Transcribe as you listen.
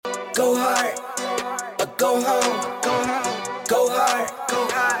Go hard, or go home. Go hard, go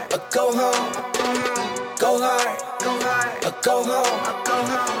hard, or go home. Go hard, or go home.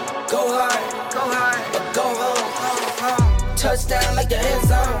 Go hard, or go home. Touchdown like the end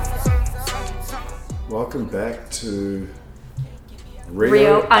zone. Welcome back to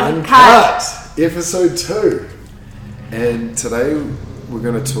Rio Uncut, episode 2. And today we're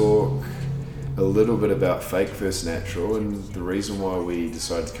going to talk a little bit about fake versus natural, and the reason why we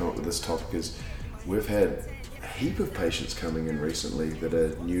decided to come up with this topic is we've had a heap of patients coming in recently that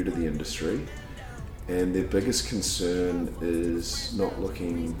are new to the industry, and their biggest concern is not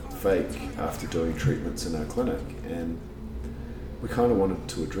looking fake after doing treatments in our clinic, and we kind of wanted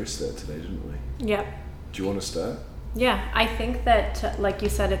to address that today, didn't we? Yep. Do you want to start? Yeah, I think that, like you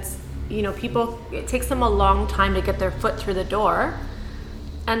said, it's, people, it takes them a long time to get their foot through the door.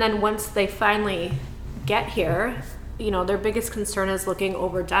 And then once they finally get here, their biggest concern is looking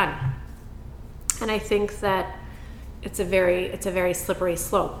overdone. And I think that it's a very slippery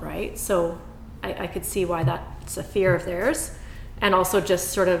slope, right? So I could see why that's a fear of theirs. And also just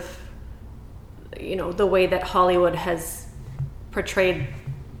sort of, the way that Hollywood has portrayed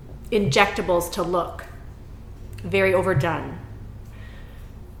injectables to look very overdone.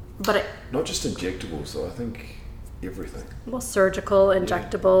 But not just injectables though, I think everything. Well, surgical,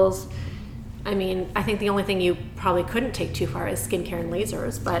 injectables. Yeah. I mean, I think the only thing you probably couldn't take too far is skincare and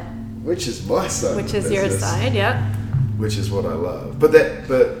lasers, but which is my side. Which is your side, yeah. Which is what I love. But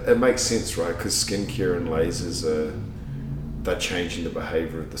it makes sense, right? Because skincare and lasers they're changing the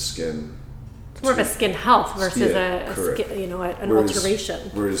behavior of the skin. It's more of a skin health versus an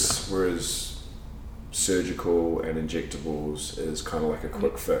alteration. Whereas surgical and injectables is kind of like a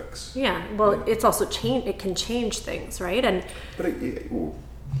quick fix. Yeah, well, it's also it can change things, right? But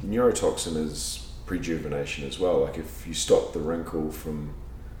neurotoxin is rejuvenation as well. Like if you stop the wrinkle from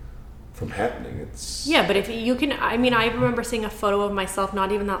happening, it's... Yeah, but if you can... I mean, I remember seeing a photo of myself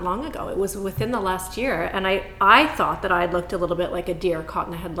not even that long ago. It was within the last year, and I thought that I had looked a little bit like a deer caught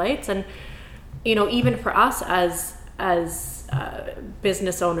in the headlights. And, even for us as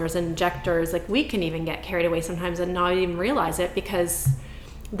business owners and injectors, like, we can even get carried away sometimes and not even realize it, because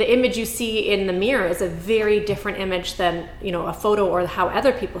the image you see in the mirror is a very different image than a photo or how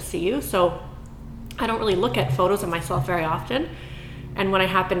other people see you. So I don't really look at photos of myself very often, and when I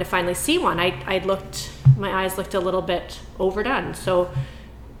happened to finally see one, my eyes looked a little bit overdone. So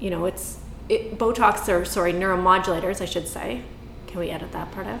Botox, or neuromodulators, I should say. Can we edit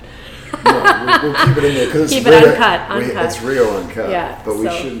that part out? No, we'll keep it in there because keep it uncut. It's real uncut. Yeah, but we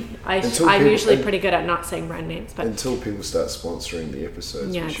should. I'm usually pretty good at not saying brand names, but until people start sponsoring the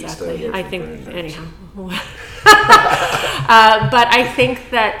episodes, yeah, we should exactly. stay away I from think brand names. anyhow. But I think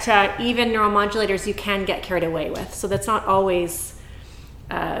that even neuromodulators you can get carried away with, so that's not always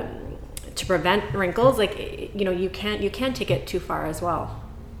to prevent wrinkles. Like you can take it too far as well.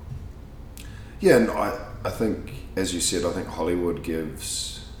 Yeah, and I think, as you said, I think Hollywood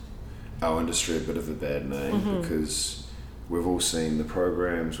gives our industry a bit of a bad name because we've all seen the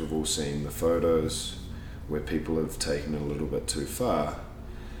programs, we've all seen the photos where people have taken it a little bit too far.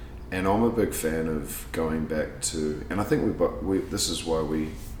 And I'm a big fan of going back to, and I think this is why we,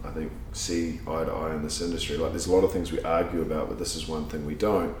 I think, see eye to eye in this industry. Like, there's a lot of things we argue about, but this is one thing we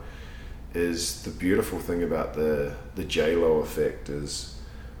don't, is the beautiful thing about the J-Lo effect is,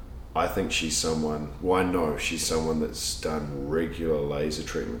 I think she's someone, I know she's someone that's done regular laser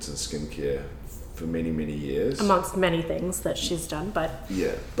treatments and skincare for many, many years. Amongst many things that she's done, but...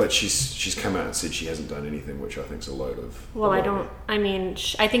 Yeah, but she's come out and said she hasn't done anything, which I think is a load of... Well,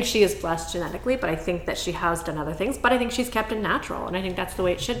 I think she is blessed genetically, but I think that she has done other things, but I think she's kept it natural, and I think that's the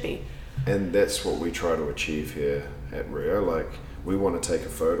way it should be. And that's what we try to achieve here at Rio. Like, we want to take a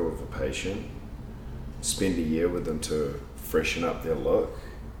photo of a patient, spend a year with them to freshen up their look,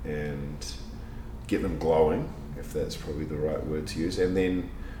 and get them glowing, if that's probably the right word to use, and then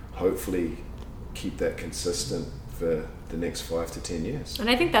hopefully keep that consistent for the next 5 to 10 years. And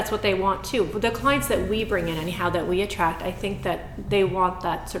I think that's what they want too. The clients that we bring in, anyhow, that we attract, I think that they want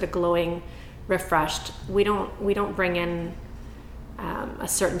that sort of glowing, refreshed. We don't bring in a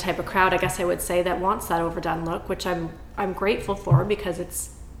certain type of crowd, I guess I would say, that wants that overdone look, which I'm grateful for, because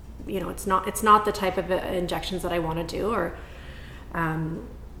it's not the type of injections that I want to do, or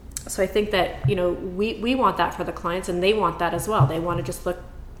so I think that, we want that for the clients, and they want that as well. They want to just look,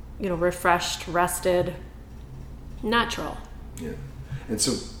 refreshed, rested, natural. Yeah. And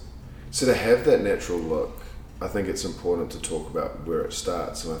so to have that natural look, I think it's important to talk about where it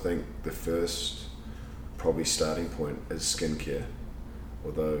starts. And I think the first probably starting point is skincare.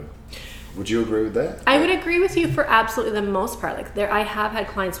 Although Would you agree with that? I would agree with you for absolutely the most part. Like I have had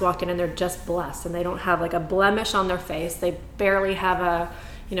clients walk in and they're just blessed and they don't have like a blemish on their face. They barely have a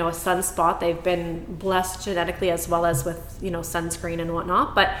sunspot. They've been blessed genetically as well as with, sunscreen and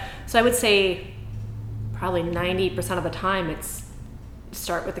whatnot. But so I would say probably 90% of the time it's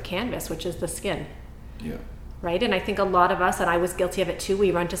start with the canvas, which is the skin. Yeah. Right? And I think a lot of us, and I was guilty of it too,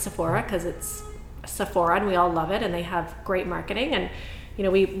 we run to Sephora because it's Sephora and we all love it and they have great marketing. And,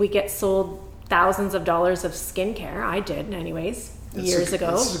 we get sold thousands of dollars of skincare. I did anyways, years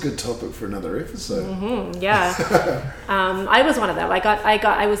ago. This is a good topic for another episode. Mm-hmm, yeah. I was one of them.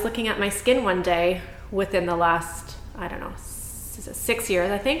 I was looking at my skin one day within the last, 6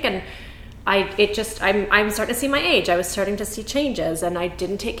 years, I think. And I'm starting to see my age. I was starting to see changes and I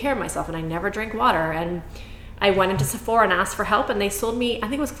didn't take care of myself and I never drank water. And I went into Sephora and asked for help and they sold me, I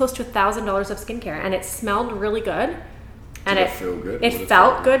think it was close to $1,000 of skincare and it smelled really good. And Did it feel good? It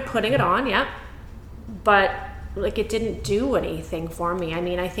felt good putting it on, yeah. But like it didn't do anything for me. I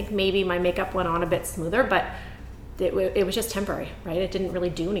mean, I think maybe my makeup went on a bit smoother, but it was just temporary, right? It didn't really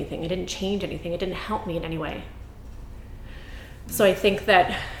do anything. It didn't change anything. It didn't help me in any way. So I think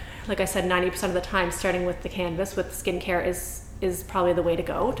that, like I said, 90% of the time, starting with the canvas with skincare is probably the way to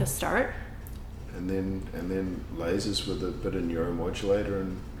go to start. And then lasers with a bit of neuromodulator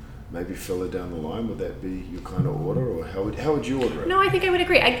and maybe filler down the line. Would that be your kind of order, or how would you order it? No, I think I would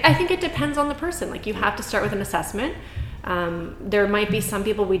agree. I think it depends on the person. Like you have to start with an assessment. There might be some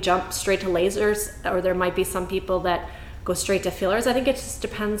people we jump straight to lasers, or there might be some people that go straight to fillers. I think it just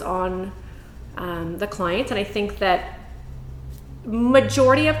depends on the client, and I think that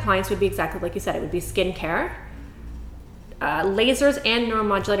majority of clients would be exactly like you said. It would be skincare. Lasers and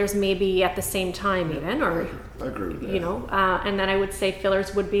neuromodulators may be at the same time even, or I agree with that. And then I would say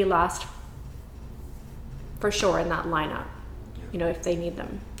fillers would be last for sure in that lineup, if they need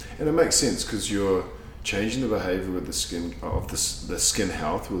them. And it makes sense because you're changing the behavior with the skin of the skin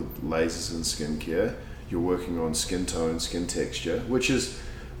health with lasers and skincare. You're working on skin tone, skin texture, which is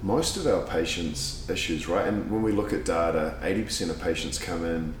most of our patients' issues, right? And when we look at data, 80% of patients come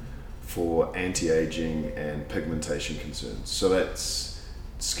in for anti-aging and pigmentation concerns. So that's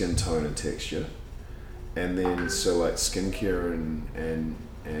skin tone and texture. And then so like skincare and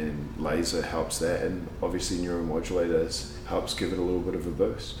laser helps that, and obviously neuromodulators helps give it a little bit of a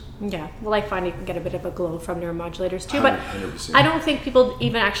boost. Yeah, well, I find you can get a bit of a glow from neuromodulators too, but 100%. I don't think people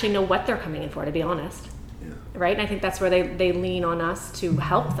even actually know what they're coming in for, to be honest. Yeah. Right? And I think that's where they lean on us to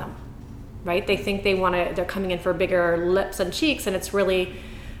help them. Right? They think they're coming in for bigger lips and cheeks, and it's really,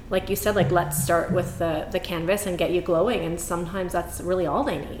 like you said, like let's start with the canvas and get you glowing, and sometimes that's really all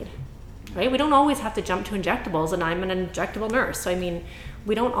they need. Right? We don't always have to jump to injectables, and I'm an injectable nurse, so I mean,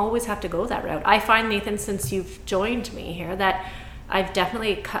 we don't always have to go that route. I find, Nathan, since you've joined me here, that I've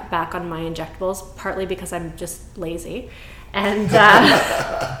definitely cut back on my injectables, partly because I'm just lazy, and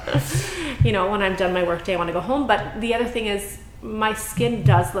when I'm done my workday, I want to go home. But the other thing is, my skin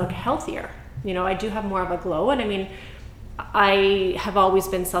does look healthier. I do have more of a glow, and I mean, I have always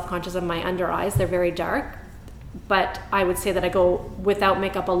been self-conscious of my under eyes. They're very dark, but I would say that I go without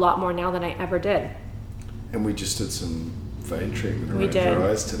makeup a lot more now than I ever did. And we just did some vein treatment around your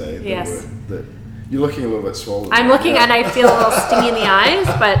eyes today. Yes. You're looking a little bit swollen. I'm looking and I feel a little stingy in the eyes,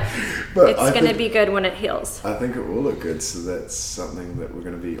 but it's going to be good when it heals. I think it will look good, so that's something that we're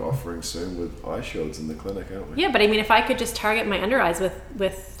going to be offering soon with eye shields in the clinic, aren't we? Yeah, but I mean, if I could just target my under eyes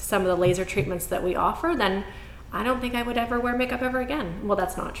with some of the laser treatments that we offer, then I don't think I would ever wear makeup ever again. Well,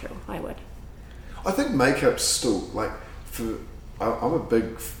 that's not true. I would. I think makeup's still, I'm a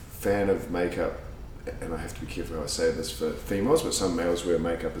big fan of makeup, and I have to be careful how I say this for females, but some males wear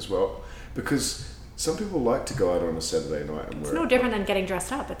makeup as well, because some people like to go out on a Saturday night and wear it. It's no different than getting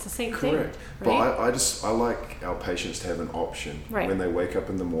dressed up. It's the same thing. Correct. Right? But I like our patients to have an option when they wake up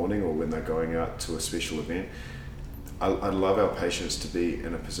in the morning or when they're going out to a special event. I love our patients to be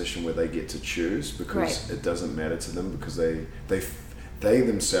in a position where they get to choose, because it doesn't matter to them, because they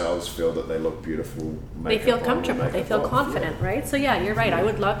themselves feel that they look beautiful. They feel comfortable. They feel confident, right? So yeah, you're right. I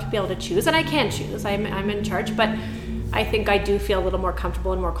would love to be able to choose, and I can choose. I'm in charge, but I think I do feel a little more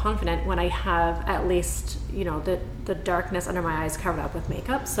comfortable and more confident when I have at least, the darkness under my eyes covered up with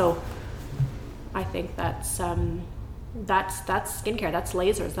makeup. So I think that's skincare. That's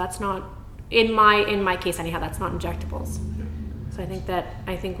lasers. That's not in my case anyhow. That's not injectables. So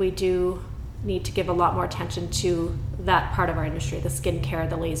I think we do need to give a lot more attention to that part of our industry: the skincare,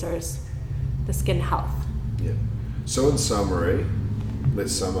 the lasers, the skin health. Yeah. So in summary,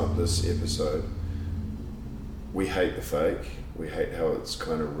 let's sum up this episode. We hate the fake. We hate how it's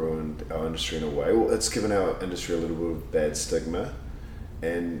kind of ruined our industry in a way. Well, it's given our industry a little bit of bad stigma,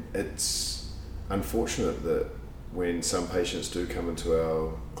 And it's unfortunate that when some patients do come into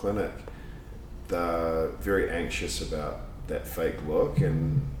our clinic, they're very anxious about that fake look,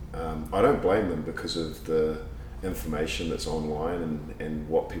 and I don't blame them because of the information that's online and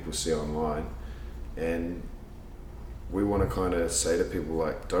what people see online. And we want to kind of say to people,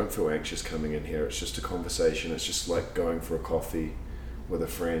 like, don't feel anxious coming in here. It's just a conversation. It's just like going for a coffee with a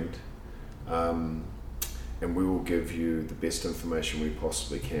friend. And we will give you the best information we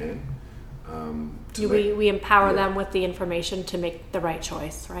possibly can. We empower them with the information to make the right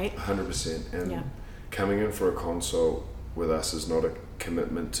choice, right? 100%. And coming in for a consult with us is not a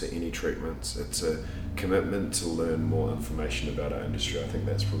commitment to any treatments. It's a commitment to learn more information about our industry. I think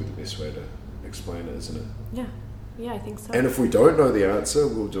that's probably the best way to explain it, isn't it? Yeah, I think so. And if we don't know the answer,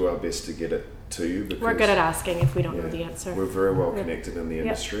 we'll do our best to get it to you. Because we're good at asking if we don't know the answer. We're very well connected in the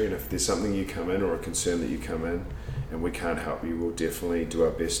industry, and if there's something you come in or a concern that you come in and we can't help you, we'll definitely do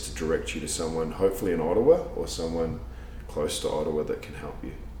our best to direct you to someone, hopefully in Ottawa or someone close to Ottawa that can help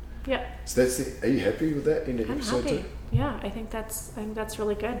you. Yeah. So are you happy with that? I'm happy. Yeah, I think that's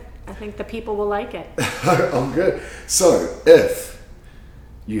really good. I think the people will like it. I'm good. So if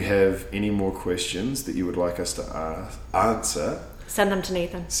you have any more questions that you would like us to answer, send them to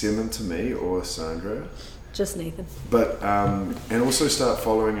Nathan. Send them to me or Sandra. Just Nathan. But and also start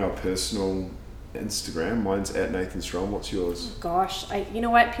following our personal Instagram. Mine's at Nathan Strom. What's yours? Gosh, you know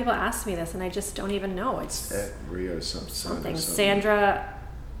what? People ask me this, and I just don't even know. It's at Rio something.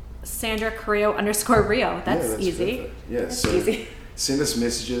 Sandra Carrillo _Rio. That's easy. Perfect. Yeah, that's easy. Send us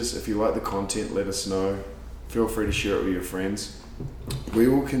messages if you like the content. Let us know. Feel free to share it with your friends. We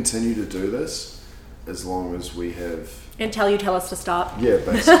will continue to do this as long as we have. Until you tell us to stop. Yeah,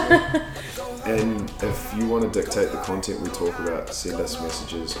 basically. And if you want to dictate the content we talk about, send us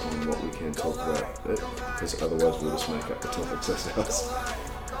messages on what we can talk about, because otherwise we'll just make up the topics ourselves.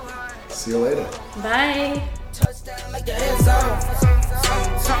 See you later. Bye. Touchdown like the end zone.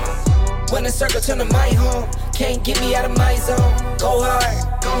 When the circle turn to my home, can't get me out of my zone. Go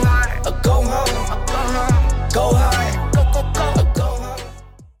hard, go hard.